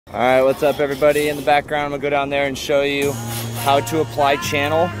All right, what's up everybody? In the background, I'm gonna go down there and show you how to apply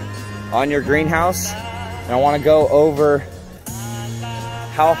channel on your greenhouse. And I wanna go over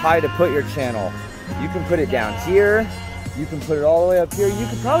how high to put your channel. You can put it down here, you can put it all the way up here, you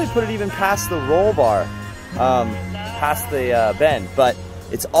could probably put it even past the roll bar, past the bend, but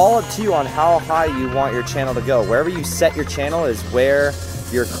it's all up to you on how high you want your channel to go. Wherever you set your channel is where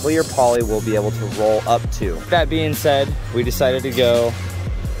your clear poly will be able to roll up to. That being said, we decided to go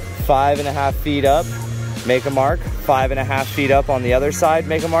 5.5 feet up, make a mark, 5.5 feet up on the other side,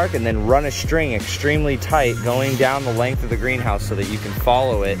 make a mark, and then run a string extremely tight going down the length of the greenhouse so that you can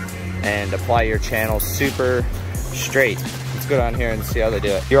follow it and apply your channel super straight. Let's go down here and see how they do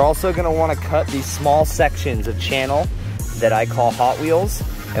it. You're also gonna wanna cut these small sections of channel that I call Hot Wheels.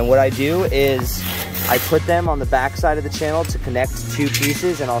 And what I do is I put them on the back side of the channel to connect two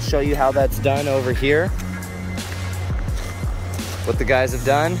pieces, and I'll show you how that's done over here. What the guys have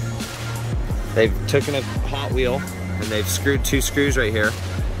done, they've taken a Hot Wheel and they've screwed two screws right here,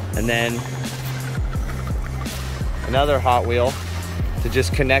 and then another Hot Wheel to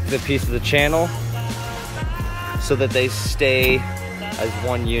just connect the piece of the channel so that they stay as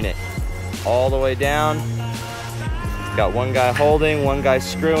one unit all the way down. Got one guy holding, one guy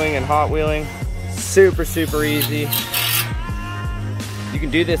screwing and Hot Wheeling. Super, super easy. You can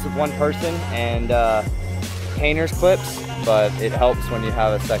do this with one person and painter's clips, but it helps when you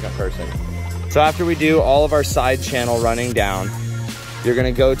have a second person. So after we do all of our side channel running down, you're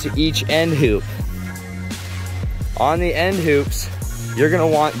gonna go to each end hoop. On the end hoops, you're gonna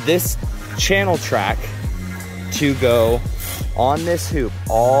want this channel track to go on this hoop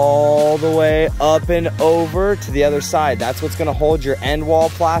all the way up and over to the other side. That's what's gonna hold your end wall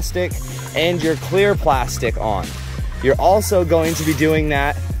plastic and your clear plastic on. You're also going to be doing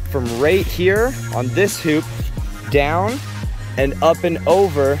that from right here on this hoop down and up and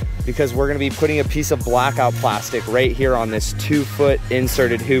over, because we're gonna be putting a piece of blackout plastic right here on this 2-foot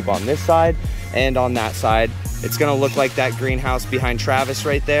inserted hoop on this side and on that side. It's gonna look like that greenhouse behind Travis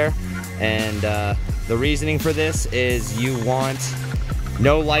right there. And the reasoning for this is you want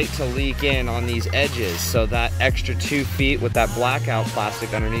no light to leak in on these edges, so that extra 2 feet with that blackout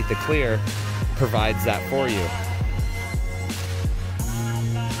plastic underneath the clear provides that for you.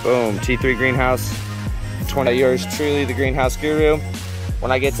 Boom, T3 greenhouse, 20 yours truly, the greenhouse guru.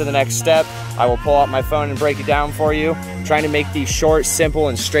 When I get to the next step, I will pull out my phone and break it down for you. I'm trying to make these short, simple,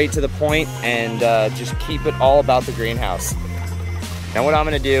 and straight to the point, and just keep it all about the greenhouse. Now what I'm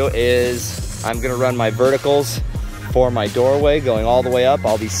gonna do is I'm gonna run my verticals for my doorway going all the way up.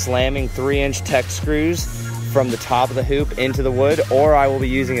 I'll be slamming 3-inch tech screws from the top of the hoop into the wood, or I will be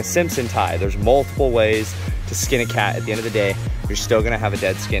using a Simpson tie. There's multiple ways to skin a cat. At the end of the day, you're still gonna have a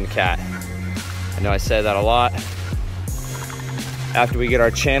dead skinned cat. I know I say that a lot. After we get our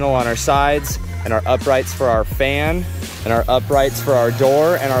channel on our sides and our uprights for our fan and our uprights for our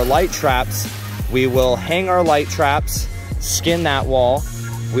door and our light traps, we will hang our light traps, skin that wall.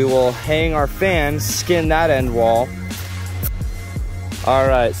 We will hang our fan, skin that end wall. All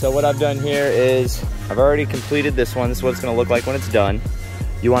right, so what I've done here is I've already completed this one. This is what it's gonna look like when it's done.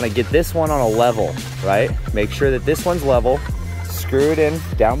 You wanna get this one on a level, right? Make sure that this one's level, screw it in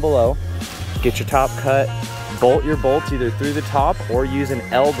down below, get your top cut, bolt your bolts either through the top or use an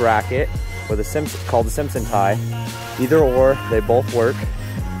L bracket with a Simpson, called the Simpson tie. Either or, they both work.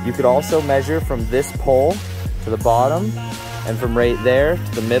 You could also measure from this pole to the bottom and from right there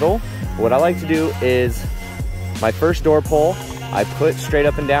to the middle. What I like to do is my first door pole, I put straight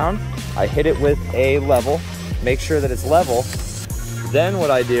up and down, I hit it with a level, make sure that it's level. Then what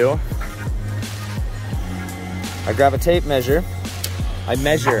I do, I grab a tape measure, I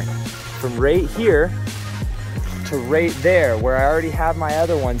measure from right here to right there where I already have my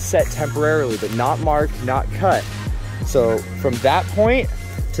other one set temporarily, but not marked, not cut. So from that point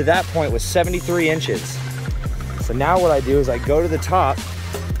to that point was 73 inches. So now what I do is I go to the top.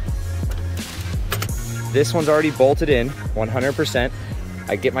 This one's already bolted in 100%.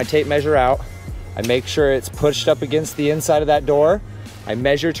 I get my tape measure out. I make sure it's pushed up against the inside of that door. I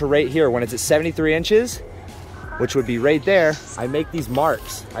measure to right here. When it's at 73 inches, which would be right there, I make these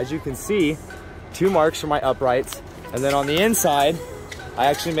marks. As you can see, 2 marks for my uprights. And then on the inside, I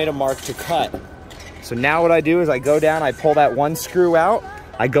actually made a mark to cut. So now what I do is I go down, I pull that one screw out,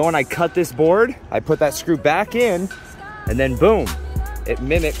 I go and I cut this board, I put that screw back in, and then boom, it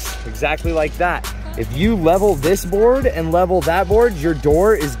mimics exactly like that. If you level this board and level that board, your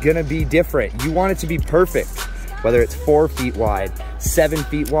door is gonna be different. You want it to be perfect, whether it's 4 feet wide, 7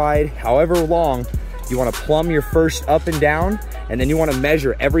 feet wide, however long. You wanna plumb your first up and down, and then you wanna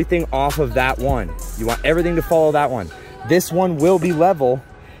measure everything off of that one. You want everything to follow that one. This one will be level.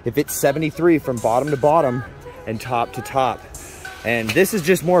 if it's 73 from bottom to bottom and top to top. And this is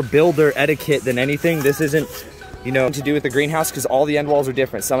just more builder etiquette than anything. This isn't, you know, to do with the greenhouse, because all the end walls are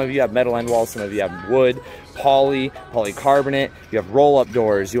different. Some of you have metal end walls, some of you have wood, polycarbonate, you have roll-up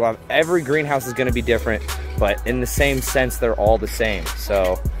doors. You have, every greenhouse is gonna be different, but in the same sense, they're all the same.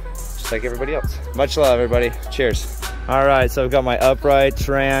 So, just like everybody else. Much love, everybody. Cheers. All right, so I've got my uprights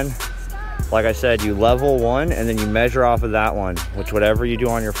ran. Like I said, you level one and then you measure off of that one, which whatever you do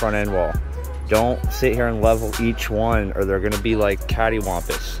on your front end wall. Don't sit here and level each one, or they're gonna be like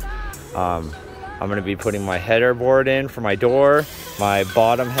cattywampus. I'm gonna be putting my header board in for my door, my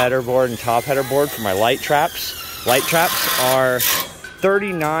bottom header board and top header board for my light traps. Light traps are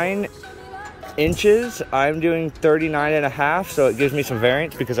 39 inches. I'm doing 39.5, so it gives me some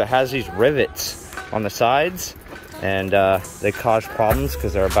variance because it has these rivets on the sides, and they cause problems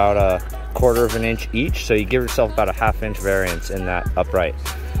because they're about a 1/4 inch each. So you give yourself about a 1/2 inch variance in that upright.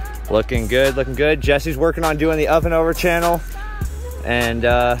 Looking good, looking good. Jesse's working on doing the up and over channel, and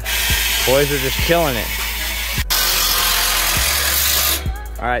boys are just killing it.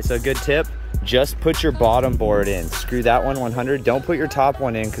 All right, so good tip, just put your bottom board in. Screw that one 100, don't put your top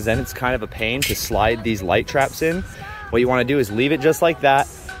one in, because then it's kind of a pain to slide these light traps in. What you wanna do is leave it just like that,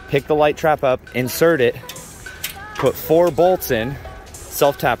 pick the light trap up, insert it, put 4 bolts in,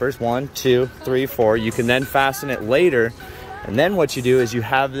 self-tappers, 1, 2, 3, 4. You can then fasten it later, and then what you do is you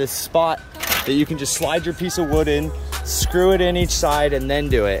have this spot that you can just slide your piece of wood in, screw it in each side, and then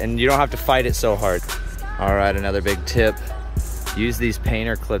do it, and you don't have to fight it so hard. All right, another big tip, use these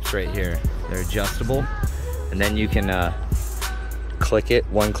painter clips right here. They're adjustable, and then you can click it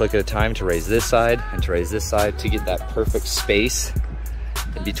one click at a time to raise this side and to raise this side to get that perfect space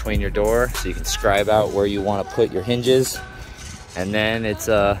in between your door, so you can scribe out where you want to put your hinges. And then it's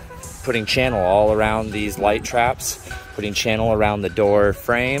putting channel all around these light traps, putting channel around the door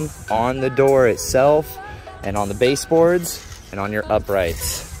frame, on the door itself, and on the baseboards, and on your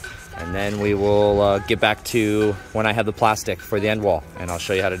uprights. And then we will get back to when I have the plastic for the end wall, and I'll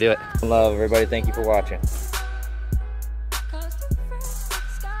show you how to do it. Love, everybody. Thank you for watching.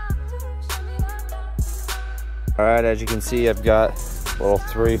 All right, as you can see, I've got a little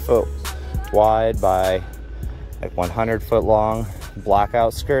 3 foot wide by like 100 foot long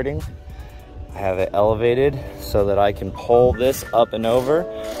blackout skirting. I have it elevated so that I can pull this up and over.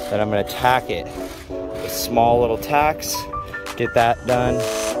 Then I'm gonna tack it with small little tacks, get that done,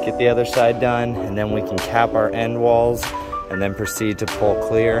 get the other side done, and then we can cap our end walls and then proceed to pull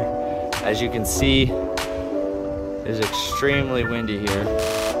clear. As you can see, it is extremely windy here.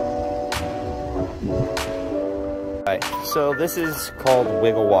 All right, so this is called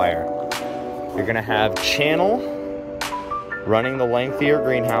wiggle wire. You're gonna have channel running the length of your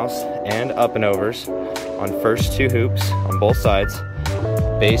greenhouse and up and overs on first 2 hoops on both sides.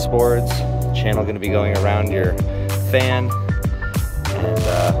 Baseboards, channel gonna be going around your fan.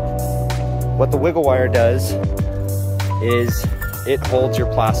 And what the wiggle wire does is it holds your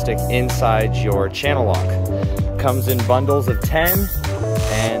plastic inside your channel lock. Comes in bundles of 10,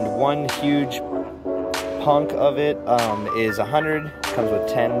 and one huge punk of it is 100. Comes with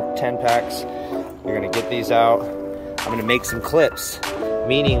 10 packs. You're gonna get these out. I'm gonna make some clips,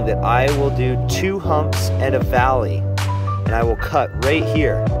 meaning that I will do 2 humps and a valley, and I will cut right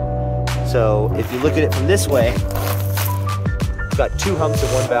here. So if you look at it from this way, it's got 2 humps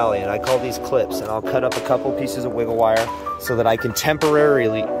and 1 valley, and I call these clips, and I'll cut up a couple pieces of wiggle wire so that I can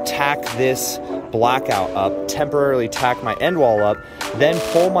temporarily tack this blackout up, temporarily tack my end wall up, then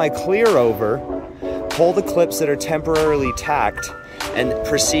pull my clear over, pull the clips that are temporarily tacked, and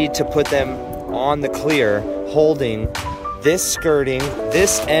proceed to put them on the clear, holding this skirting,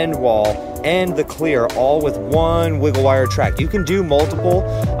 this end wall, and the clear, all with 1 wiggle wire track. You can do multiple.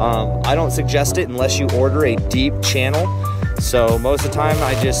 I don't suggest it unless you order a deep channel. So most of the time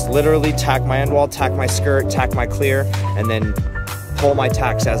I just literally tack my end wall, tack my skirt, tack my clear, and then pull my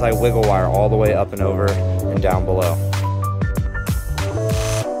tacks as I wiggle wire all the way up and over and down below.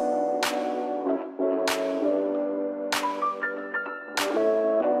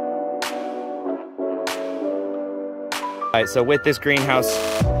 All right, so with this greenhouse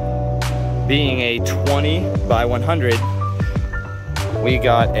being a 20 by 100, we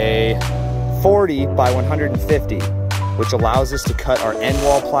got a 40 by 150, which allows us to cut our end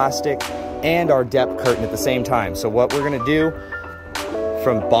wall plastic and our depth curtain at the same time. So what we're gonna do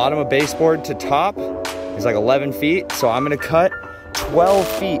from bottom of baseboard to top is like 11 feet. So I'm gonna cut 12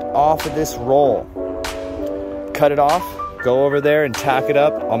 feet off of this roll. Cut it off, go over there and tack it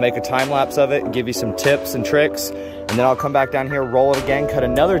up. I'll make a time lapse of it and give you some tips and tricks. And then I'll come back down here, roll it again, cut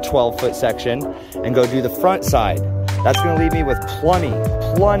another 12-foot section, and go do the front side. That's gonna leave me with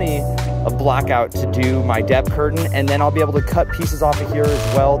plenty of blackout to do my depth curtain, and then I'll be able to cut pieces off of here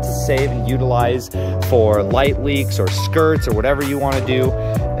as well to save and utilize for light leaks or skirts or whatever you want to do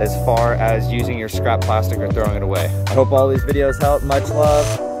as far as using your scrap plastic or throwing it away. I hope all these videos help. Much love,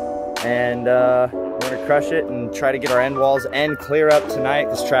 and we're gonna crush it and try to get our end walls and clear up tonight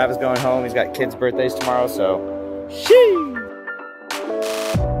because Trav is going home. He's got kids' birthdays tomorrow, so sheesh.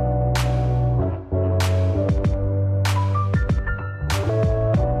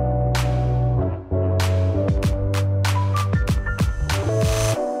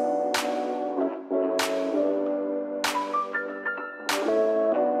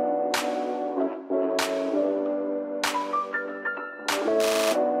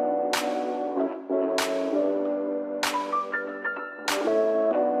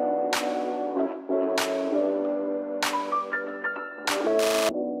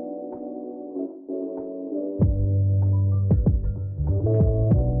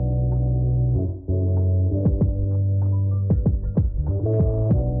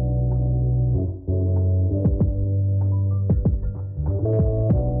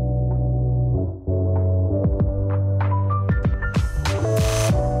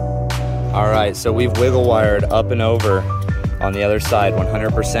 All right, so we've wiggle wired up and over on the other side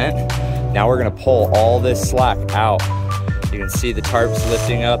 100%. Now we're gonna pull all this slack out. You can see the tarp's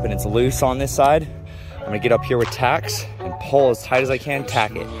lifting up and it's loose on this side. I'm gonna get up here with tacks and pull as tight as I can,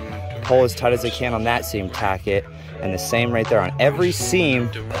 tack it. Pull as tight as I can on that seam, tack it. And the same right there on every seam,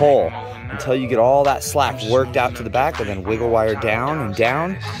 pull until you get all that slack worked out to the back, and then wiggle wire down and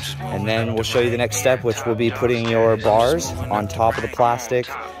down. And then we'll show you the next step, which will be putting your bars on top of the plastic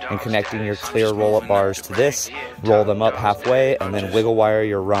and connecting your clear roll-up bars to this, roll them up halfway, and then wiggle wire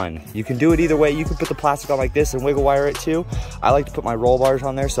your run. You can do it either way. You can put the plastic on like this and wiggle wire it too. I like to put my roll bars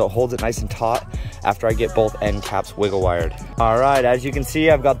on there so it holds it nice and taut after I get both end caps wiggle wired. All right, as you can see,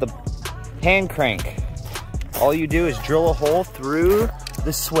 I've got the hand crank. All you do is drill a hole through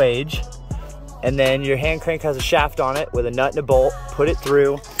the swage, and then your hand crank has a shaft on it with a nut and a bolt. Put it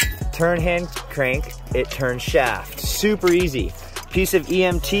through, turn hand crank, it turns shaft. Super easy. Piece of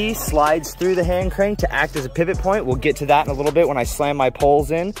EMT slides through the hand crank to act as a pivot point. We'll get to that in a little bit when I slam my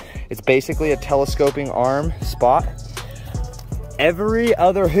poles in. It's basically a telescoping arm spot. Every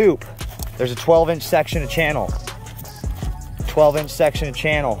other hoop, there's a 12-inch section of channel. 12-inch section of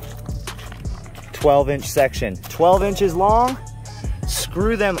channel. 12-inch section. 12 inches long.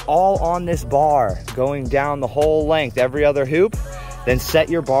 Screw them all on this bar, going down the whole length, every other hoop. Then set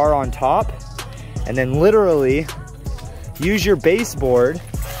your bar on top, and then literally use your baseboard,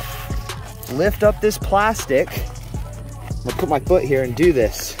 lift up this plastic. I'm gonna put my foot here and do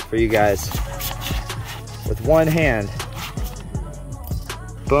this for you guys with one hand.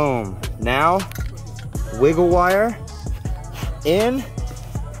 Boom. Now, wiggle wire in.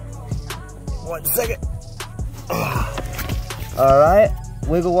 1 second. All right,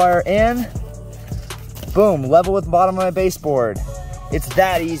 wiggle wire in. Boom, level with the bottom of my baseboard. It's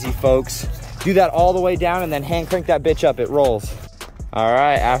that easy, folks. Do that all the way down and then hand crank that bitch up, it rolls. All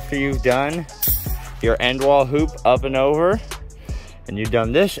right, after you've done your end wall hoop up and over, and you've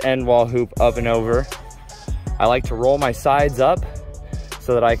done this end wall hoop up and over, I like to roll my sides up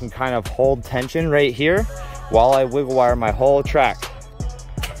so that I can kind of hold tension right here while I wiggle wire my whole track.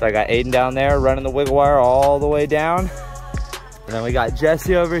 So I got Aiden down there running the wiggle wire all the way down. And then we got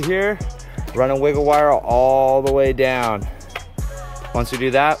Jesse over here running wiggle wire all the way down. Once we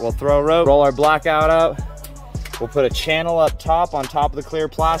do that, we'll throw a rope, roll our blackout up. We'll put a channel up top on top of the clear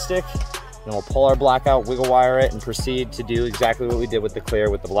plastic, and we'll pull our blackout, wiggle wire it, and proceed to do exactly what we did with the clear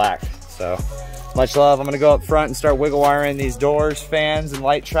with the black. So, much love. I'm gonna go up front and start wiggle wiring these doors, fans, and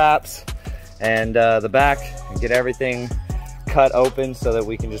light traps, and the back, and get everything cut open so that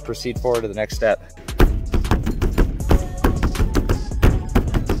we can just proceed forward to the next step.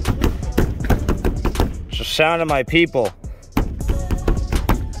 It's the sound of my people.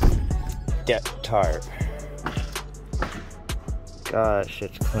 Get tarp. Gosh,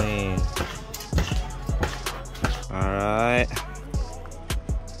 it's clean. All right.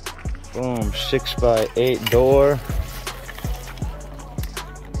 Boom, 6x8 door.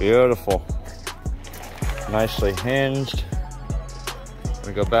 Beautiful. Nicely hinged. I'm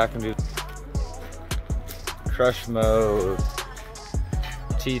gonna go back and do crush mode.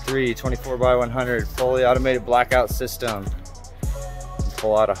 T3 24x100 fully automated blackout system.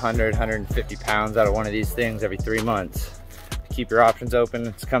 Pull out 100, 150 pounds out of one of these things every 3 months. Keep your options open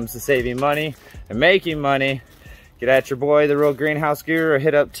when it comes to saving money and making money. Get at your boy, the Real Greenhouse Guru, or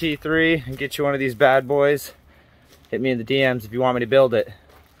hit up T3 and get you one of these bad boys. Hit me in the DMs if you want me to build it.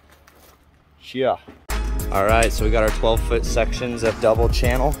 Yeah. All right, so we got our 12-foot sections of double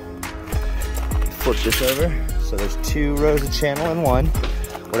channel. Flip this over. So there's 2 rows of channel in one.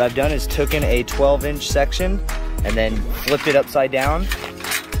 What I've done is taken a 12-inch section and then flipped it upside down,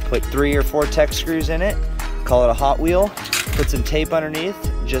 put 3 or 4 Tech screws in it, call it a hot wheel, put some tape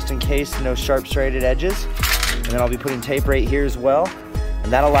underneath just in case no sharp serrated edges. And then I'll be putting tape right here as well.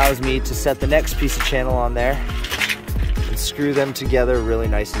 And that allows me to set the next piece of channel on there and screw them together really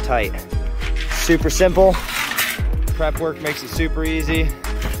nice and tight. Super simple. Prep work makes it super easy.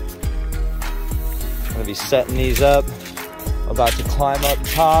 I'm gonna be setting these up. About to climb up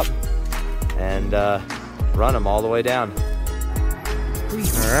top and run them all the way down.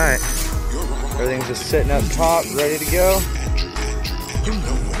 All right, everything's just sitting up top, ready to go.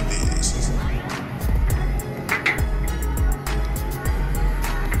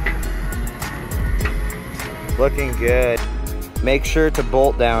 Looking good. Make sure to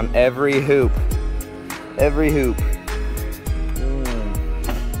bolt down every hoop. Every hoop.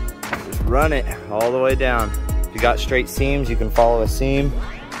 Just run it all the way down. If you got straight seams, you can follow a seam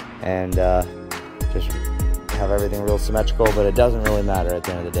and just have everything real symmetrical, but it doesn't really matter at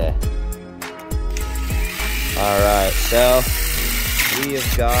the end of the day. All right, so we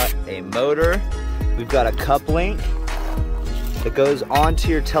have got a motor. We've got a cup link that goes onto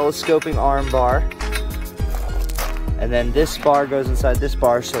your telescoping arm bar. And then this bar goes inside this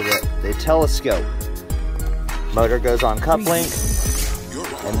bar so that they telescope. Motor goes on cup link.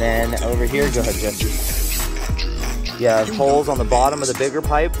 And then over here, go ahead, Jesse. You have holes on the bottom of the bigger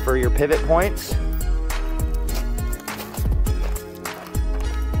pipe for your pivot points.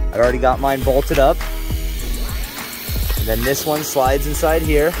 I already got mine bolted up. And then this one slides inside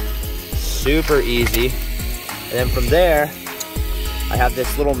here. Super easy. And then from there, I have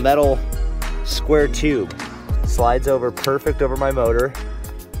this little metal square tube. Slides over perfect over my motor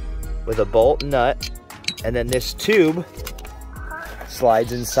with a bolt and nut. And then this tube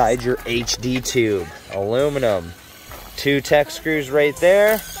slides inside your HD tube. Aluminum. 2 Tech screws right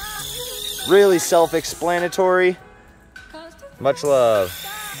there. Really self-explanatory. Much love.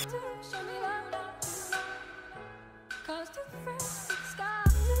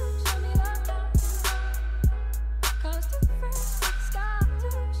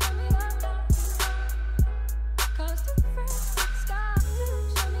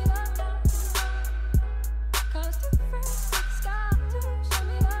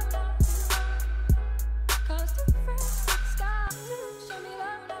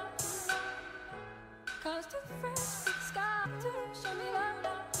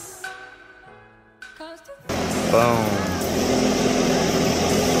 Boom.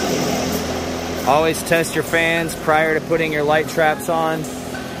 Always test your fans prior to putting your light traps on.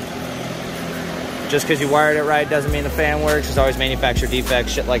 Just because you wired it right doesn't mean the fan works. There's always manufacturer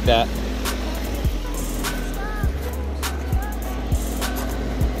defects, shit like that.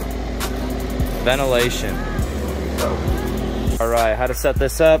 Ventilation. All right, how to set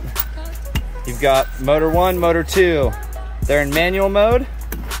this up. You've got motor 1, motor 2. They're in manual mode.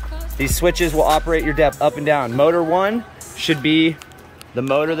 These switches will operate your depth up and down. Motor 1 should be the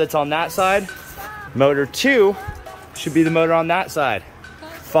motor that's on that side. Motor 2 should be the motor on that side.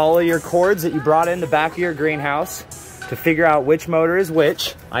 Follow your cords that you brought in the back of your greenhouse to figure out which motor is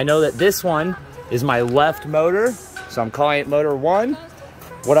which. I know that this one is my left motor, so I'm calling it motor 1.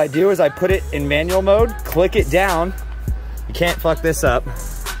 What I do is I put it in manual mode, click it down. You can't fuck this up.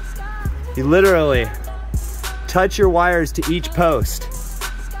 You literally touch your wires to each post.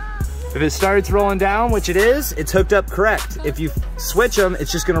 If it starts rolling down, which it is, it's hooked up correct. If you switch them, it's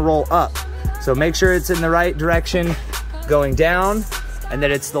just gonna roll up. So make sure it's in the right direction going down and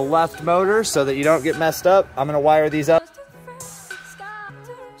that it's the left motor so that you don't get messed up. I'm gonna wire these up.